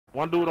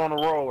One dude on the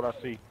road, I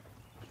see.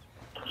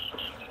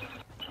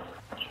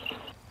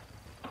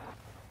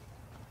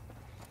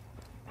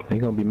 He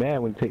gonna be mad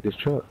when you take this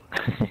truck.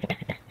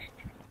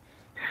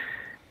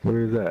 Where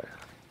is that?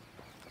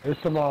 There's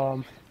some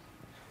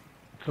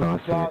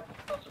slot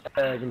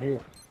bag in here.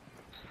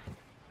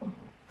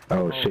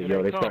 Oh shit,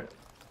 yo, they start.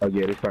 Oh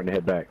yeah, they starting to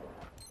head back.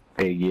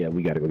 Hey, yeah,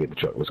 we gotta go get the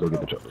truck. Let's go get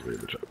the truck. Let's go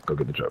get the truck. Go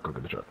get the truck. Go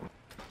get the truck.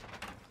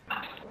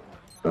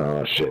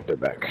 Oh shit, they're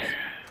back.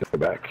 They're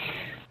back.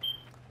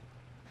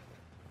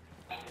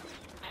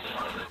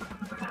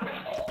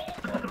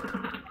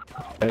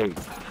 Hey,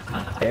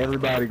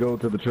 everybody go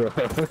to the truck.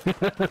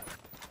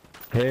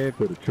 Head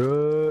for the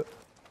truck.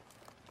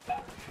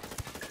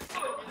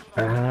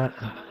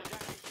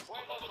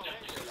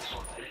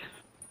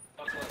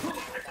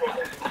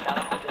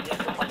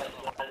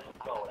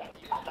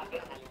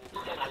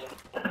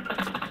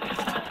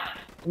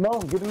 Come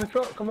on, get in the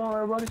truck. Come on,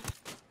 everybody.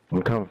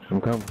 I'm coming.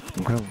 I'm coming.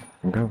 I'm coming.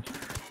 I'm coming.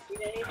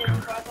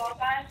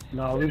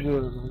 No, we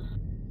good.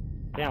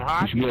 Damn,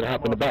 hot. You should be able to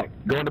hop in the back.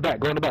 Go in the back.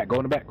 Go in the back. Go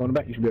in the back. Go in the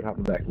back. You should be able to hop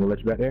in the back. We'll let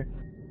you back there.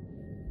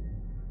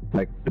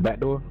 Like the back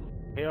door.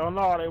 Hell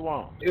no, they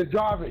won't. It's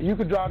driving. You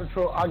can drive the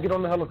truck. I'll get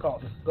on the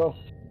helicopter. Go.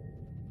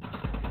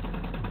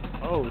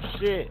 Oh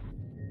shit.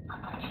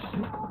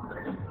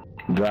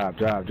 Drive,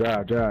 drive,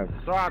 drive,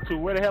 drive. Drive to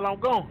where the hell I'm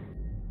going?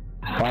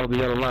 Follow the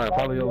yellow line.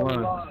 Follow the yellow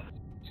line.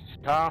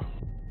 Huh?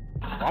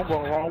 I'm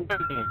going wrong way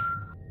then.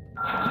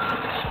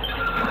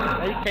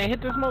 Hey, you can't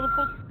hit this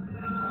motherfucker?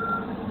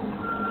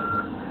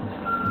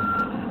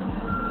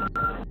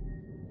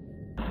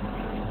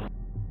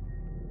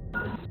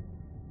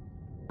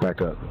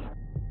 Back up.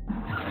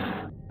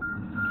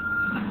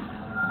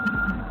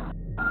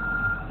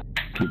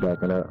 Keep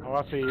backing up. Oh,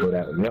 I see Go you.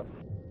 that way. Yep.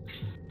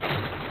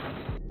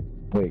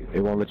 Wait, it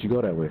won't let you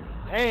go that way.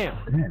 Damn.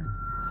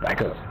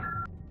 Back up.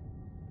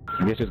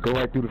 I guess just go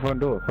right through the front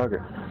door. Fuck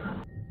it.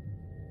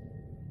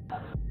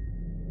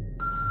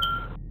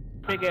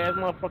 Big ass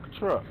motherfucking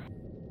truck.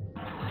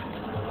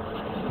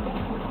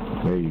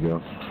 There you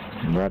go.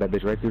 Ride that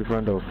bitch right through the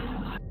front door.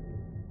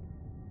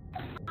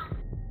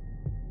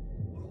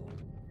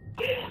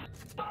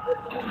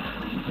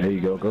 There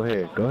you go. Go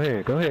ahead. Go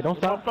ahead. Go ahead. Don't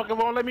stop. Motherfucker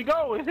won't let me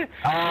go.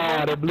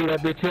 Ah, they blew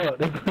that bitch up.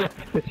 They blew that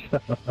bitch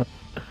up.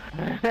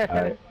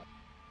 Alright.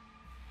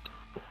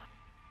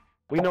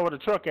 We know where the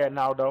truck at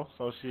now, though,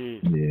 so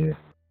shit. Yeah.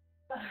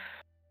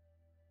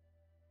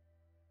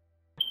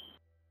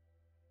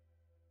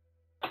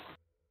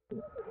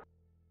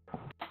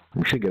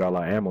 We should get all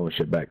our ammo and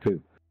shit back,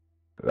 too.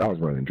 I was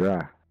running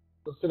dry.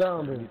 So sit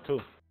down, then. Me too.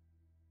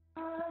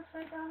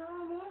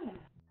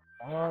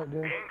 Alright,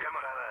 then.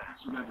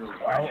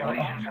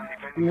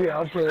 Yeah,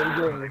 I'll play it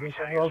again. That's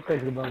what I was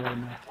thinking about right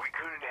now. We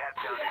couldn't have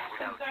done it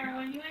without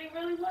you. You ain't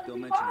really looking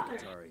Don't mention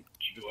it, Atari.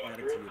 Just add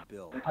it to your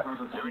bill.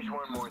 There is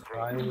one more thing.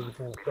 I ain't even gonna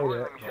say Before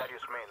that. the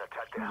mysterious man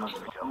attacked the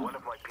hospital, one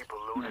of my people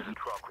loaded a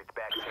truck with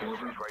vaccines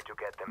and tried to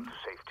get them to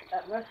safety.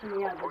 that rushing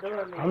me out the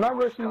door. I'm not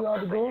rushing you out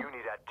the door. You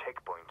need that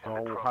checkpoint.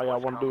 So, how y'all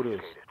want to do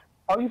this?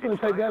 Oh, you finna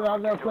take that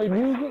out there and play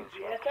music?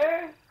 Yes,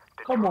 sir.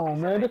 Come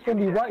on, man. This gonna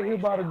be right here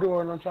by the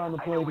door, and I'm trying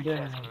to I play know the it's game.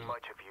 asking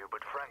much of you,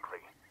 but frankly,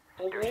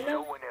 Oh, there's really?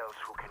 no one else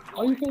who can do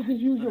Oh, you it. can't just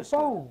use your Understood.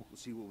 phone. We'll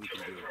see what we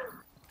can do.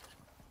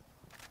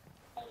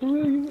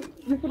 Really?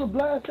 You finna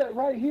blast that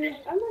right here?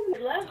 I'm on the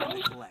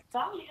level. Collect.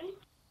 Volume.